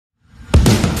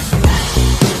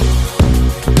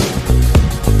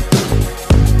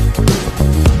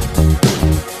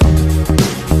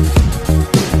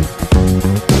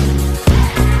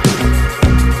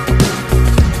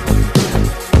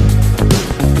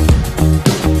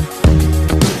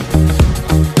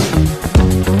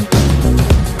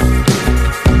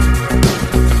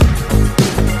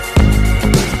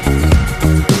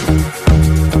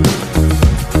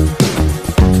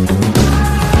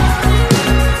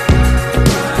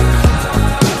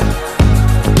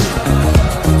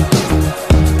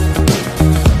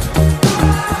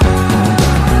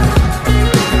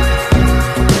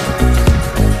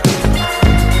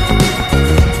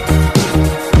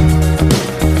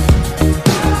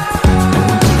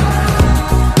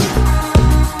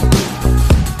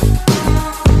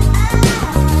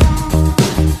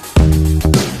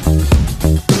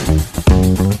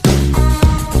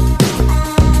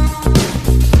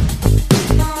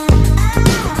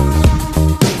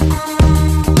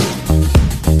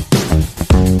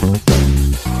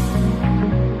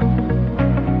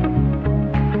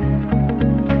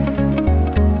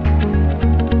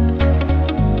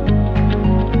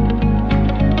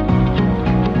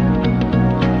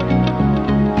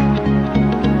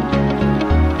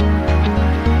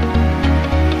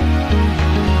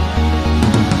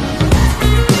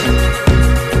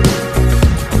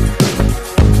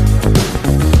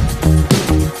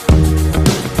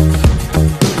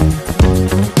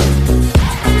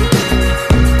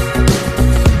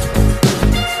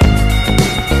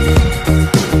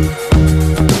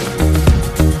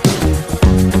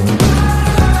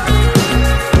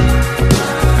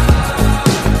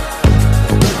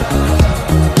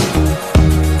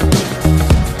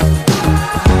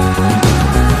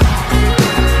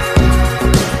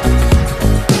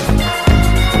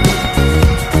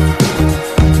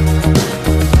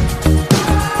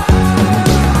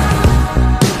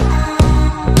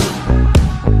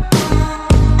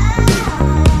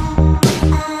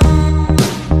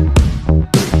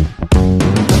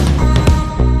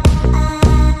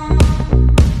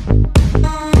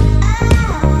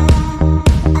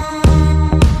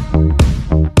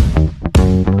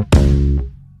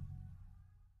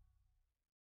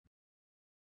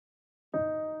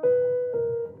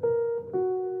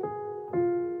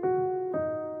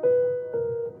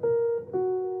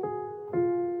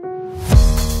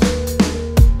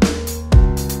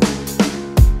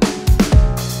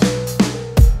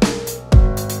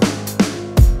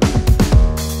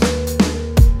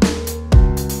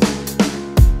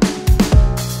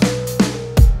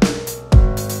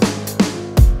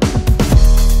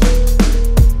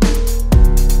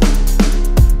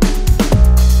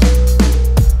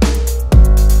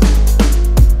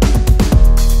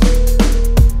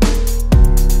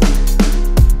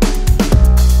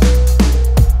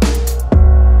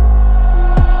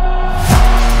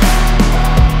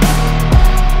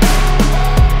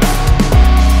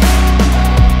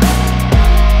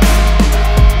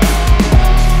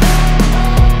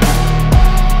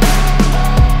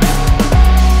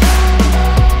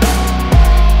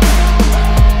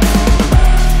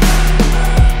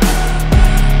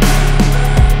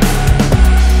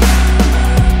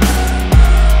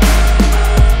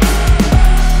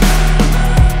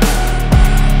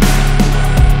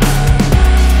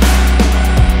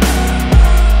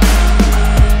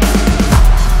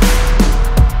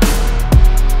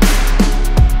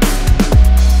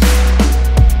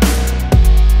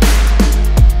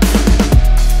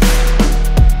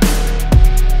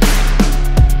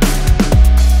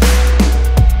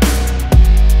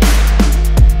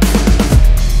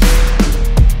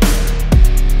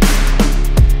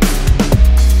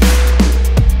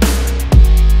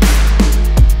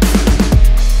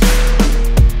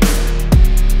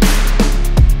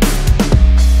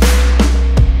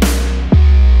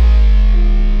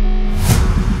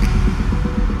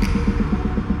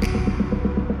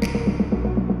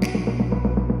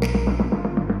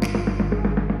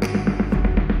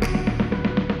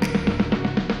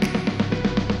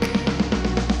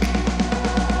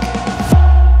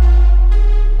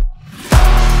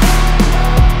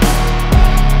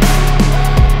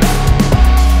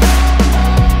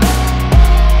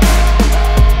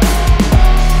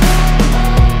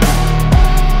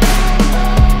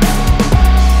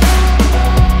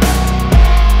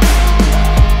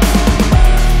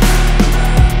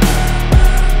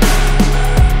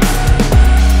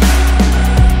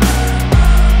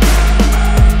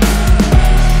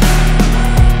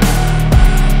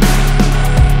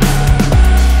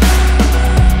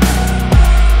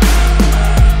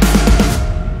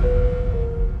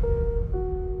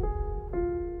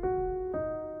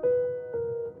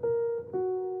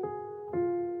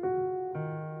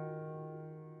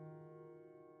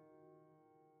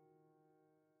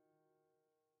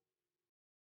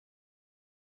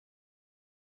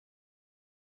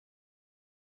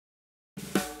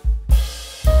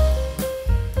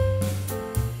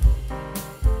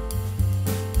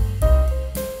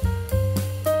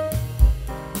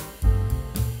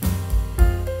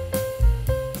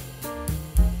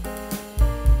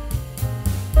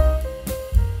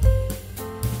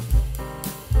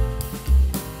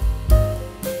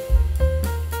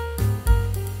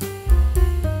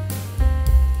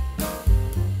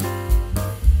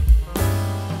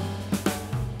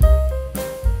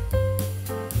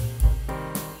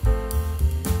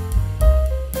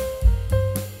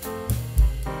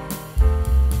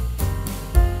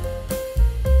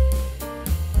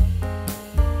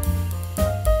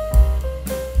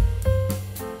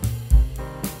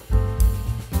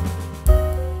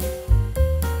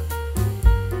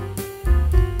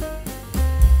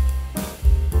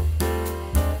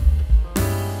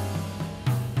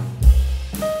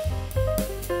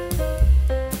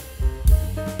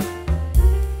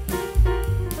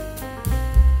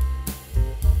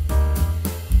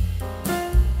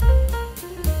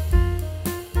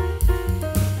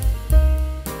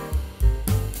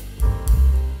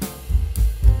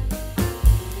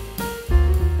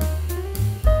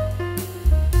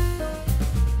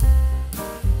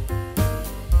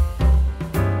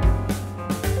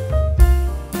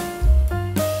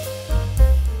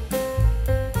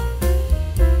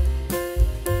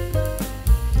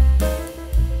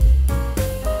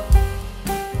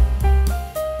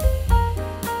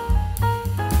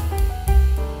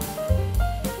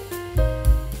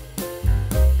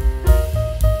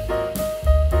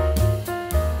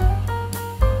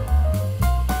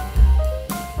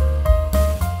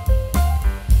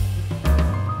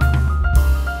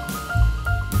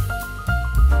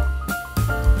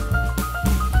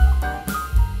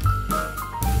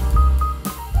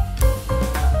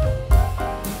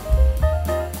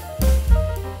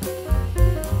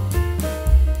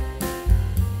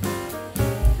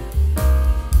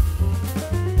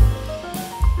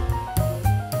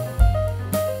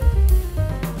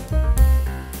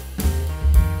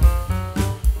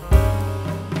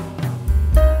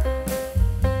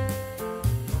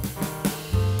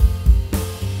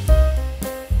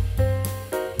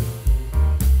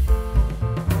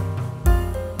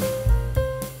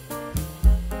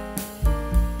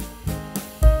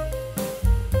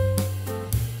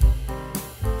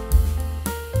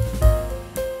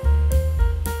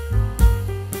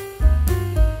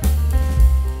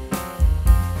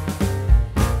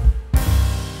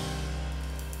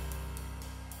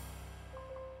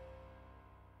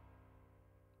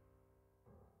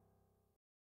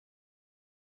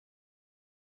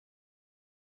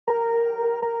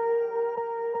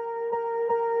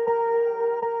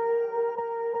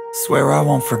Swear I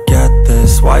won't forget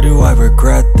this, why do I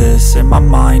regret this? In my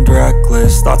mind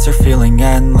reckless, thoughts are feeling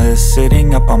endless.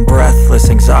 Sitting up I'm breathless,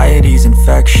 anxiety's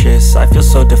infectious. I feel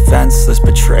so defenseless,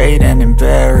 betrayed and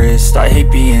embarrassed. I hate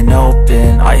being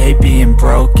open, I hate being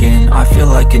broken. I feel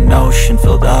like an ocean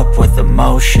filled up with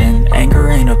emotion. Anger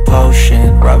ain't a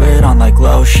potion, rub it on like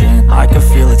lotion. I can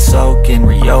feel it soaking,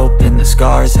 reopen, the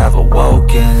scars have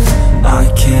awoken.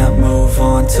 I can't move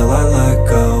on till I let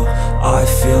go. I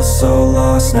feel so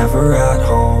lost, never at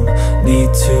home.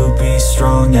 Need to be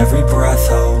strong, every breath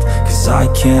hold. Cause I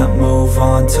can't move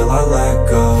on till I let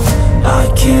go.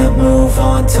 I can't move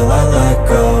on till I let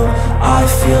go. I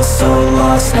feel so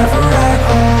lost, never at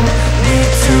home. Need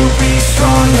to be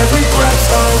strong, every breath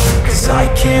hold. Cause I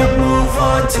can't move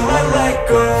on till I let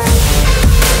go.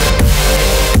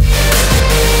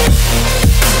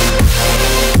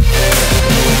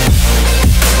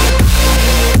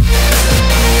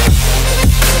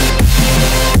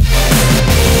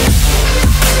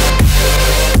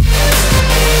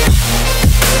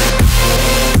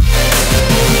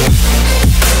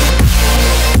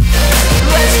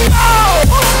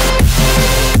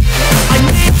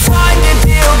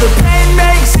 The pain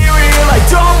makes it real, I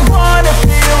don't wanna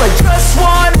feel. I just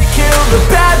wanna kill the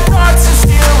bad thoughts and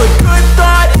steal a good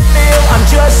thought and meal. I'm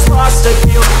just lost, I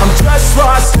feel, I'm just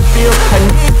lost to feel. I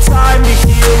need time to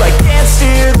heal, I can't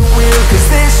steer the wheel. Cause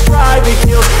this drive it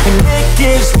kills, and it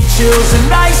gives me chills. A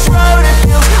nice road it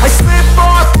feels, I slip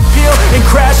off the peel and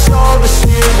crash all the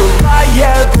steel. Will I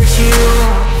ever heal?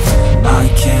 I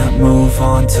can't move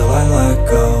on till I let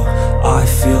go. I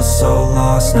feel so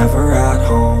lost, never at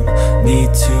home.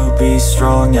 Need to be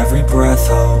strong, every breath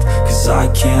hold. Cause I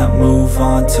can't move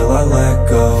on till I let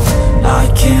go.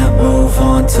 I can't move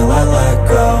on till I let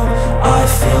go. I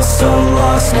feel so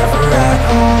lost, never at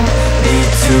home. Need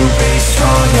to be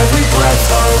strong, every breath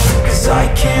hold. Cause I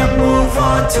can't move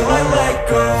on till I let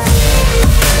go.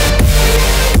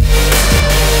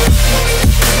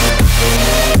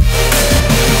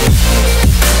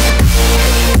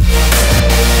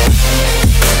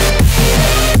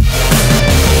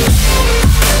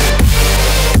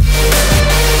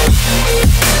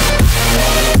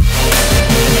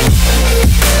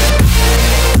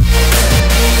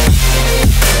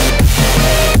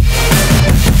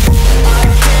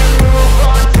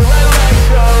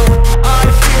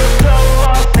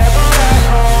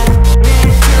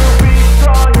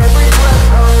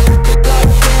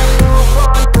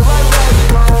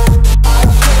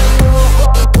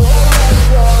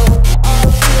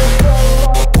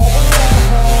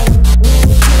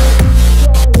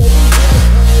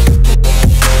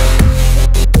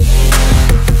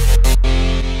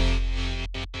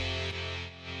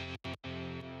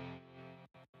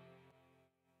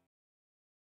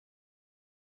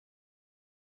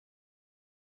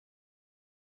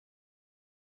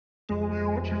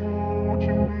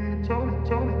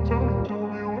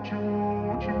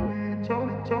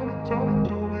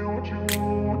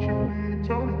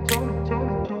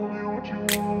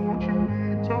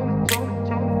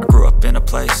 I grew up in a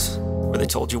place where they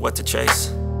told you what to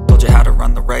chase, told you how to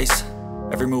run the race.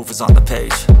 Every move was on the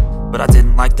page, but I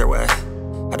didn't like their way.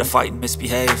 Had to fight and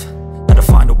misbehave, had to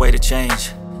find a way to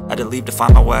change, had to leave to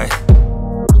find my way.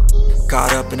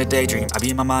 Caught up in a daydream, I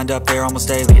beat my mind up there almost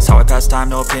daily. It's how I pass time,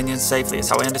 no opinions safely. It's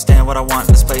how I understand what I want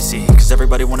in this place, see. Cause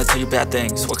everybody wanna tell you bad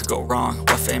things, what could go wrong,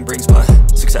 what fame brings. But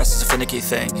success is a finicky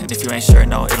thing, and if you ain't sure,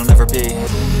 no, it'll never be.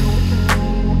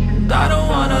 I don't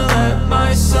wanna let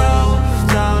myself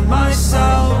down,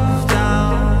 myself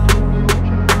down.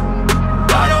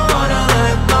 I don't wanna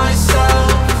let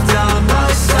myself down,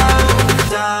 myself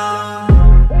down.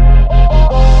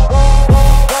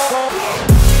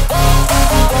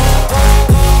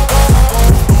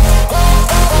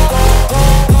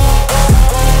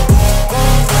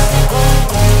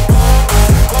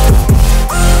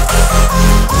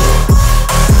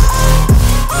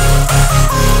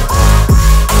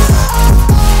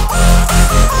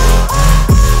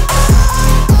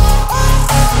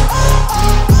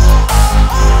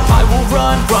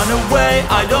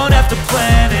 I don't have to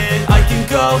plan it, I can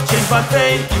go change my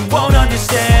fate. You won't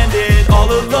understand it, all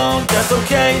alone, that's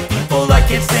okay. People, I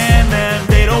can't stand them,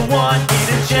 they don't want me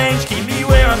to change. Keep me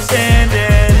where I'm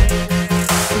standing,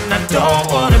 and I don't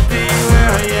wanna be where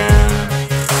I am.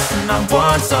 And I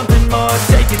want something more,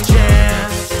 take a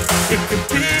chance. It could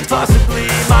be possibly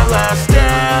my last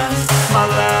dance, my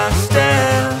last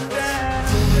dance.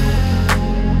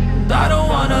 I don't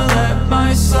wanna let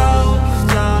myself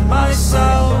down,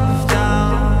 myself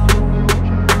down.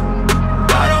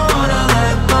 I don't wanna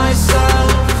let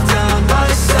myself down,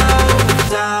 myself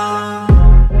down.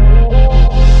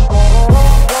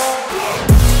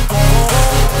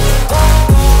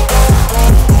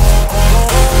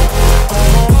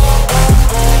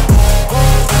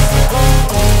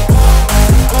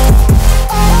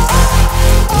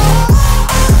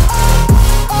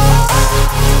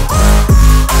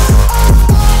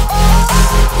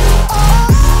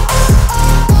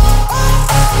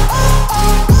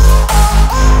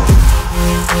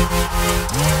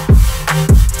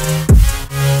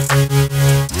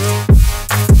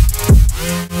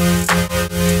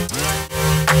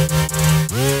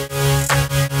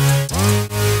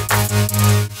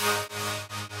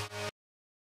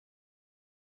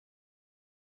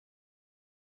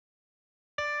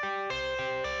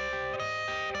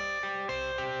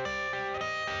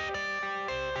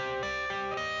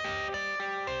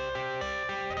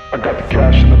 I got the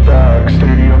cash in the bag,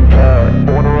 stadium packed.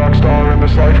 Born a rock star in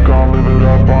this life, gon' live it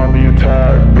up on the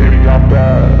attack. Baby, I'm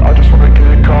bad, I just wanna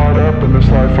get caught up in this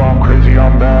life. I'm crazy,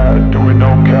 I'm mad, doing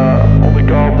no cap. Only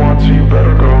God wants you,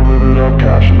 better go live it up.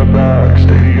 Cash in the bag,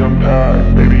 stadium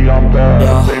packed. Baby, I'm bad,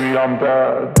 yeah. Baby, I'm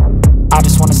bad. I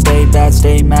just wanna stay bad,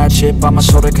 stay mad. Chip on my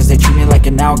shoulder cause they treat me like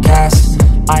an outcast.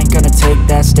 I ain't gonna take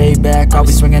that, stay back. I'll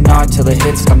be swinging hard till the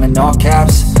hits come in all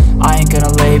caps. I ain't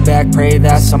gonna lay back, pray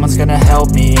that someone's gonna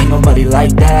help me. Ain't nobody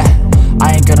like that.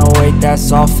 I ain't gonna wait,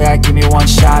 that's all fact. Give me one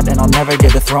shot and I'll never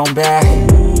get the throne back.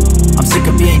 I'm sick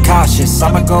of being cautious,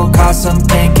 I'ma go cause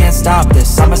something, can't stop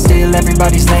this. I'ma steal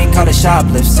everybody's lane, call it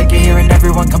shoplift. Sick of hearing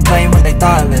everyone complain when they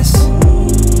thoughtless.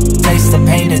 Taste the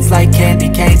pain, it's like candy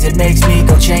canes. It makes me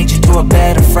go change into a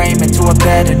better frame, into a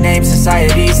better name.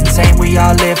 Society's insane, we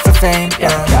all live for fame, yeah.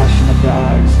 Cash in the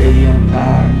bag, stadium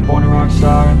packed. Born a rock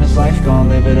star in this life, gon'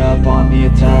 live it up on the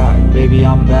attack. Baby,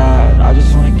 I'm bad, I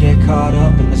just wanna get caught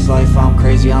up in this life. I'm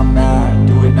crazy, I'm mad,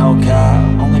 do it no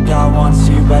cap. Only God wants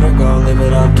you, better go live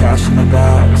it up. Cash in the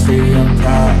bag, stadium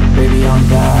packed. Baby, I'm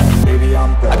bad, baby,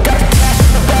 I'm bad. I got the cash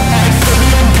in the bag,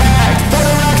 stadium packed. Born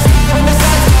a rock star in this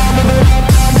life, gon' live it up.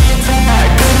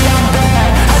 Baby, I'm bad,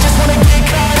 I just wanna get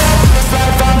caught up in this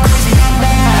life. I'm crazy, I'm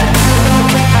mad, do it no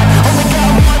cap. Only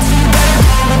God wants you, better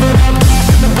go live it up. Cash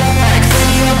in the bag,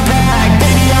 stadium packed.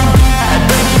 Baby, I'm bad,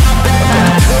 baby, I'm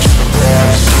bad. Cash in the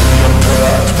bag, stadium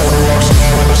packed. Born a rock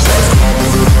star in this life, gon'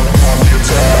 live it up on the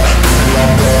attack. Baby,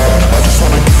 I'm bad, I just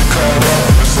wanna get caught up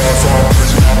in this life. I'm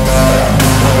crazy, I'm mad,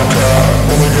 do it no cap.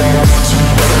 Only God wants you,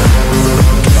 better go live it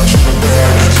up. Cash in the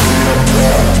bag, stadium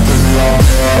packed. Baby, I'm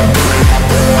bad, baby, I'm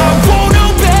bad. I won't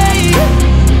obey.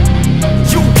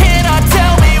 You cannot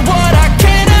tell me what I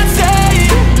cannot say.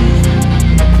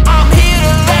 I'm here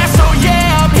to last, so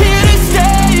yeah, I'm here to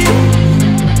stay.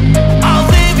 I'll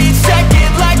live each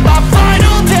second like my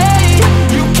final day.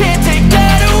 You can't take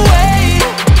that away,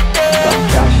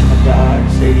 yeah. Cash in the bag,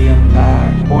 stadium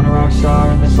packed. Born a rock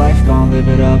star in this life, gon' live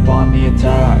it up on the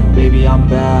attack. Baby, I'm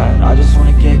bad, I just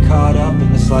wanna get caught up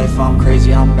in this life. I'm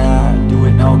crazy, I'm mad, do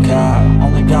it no cap.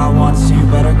 Only God wants you,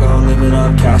 better go live it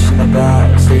up. Cash in the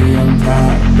bag, stadium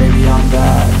packed. Baby,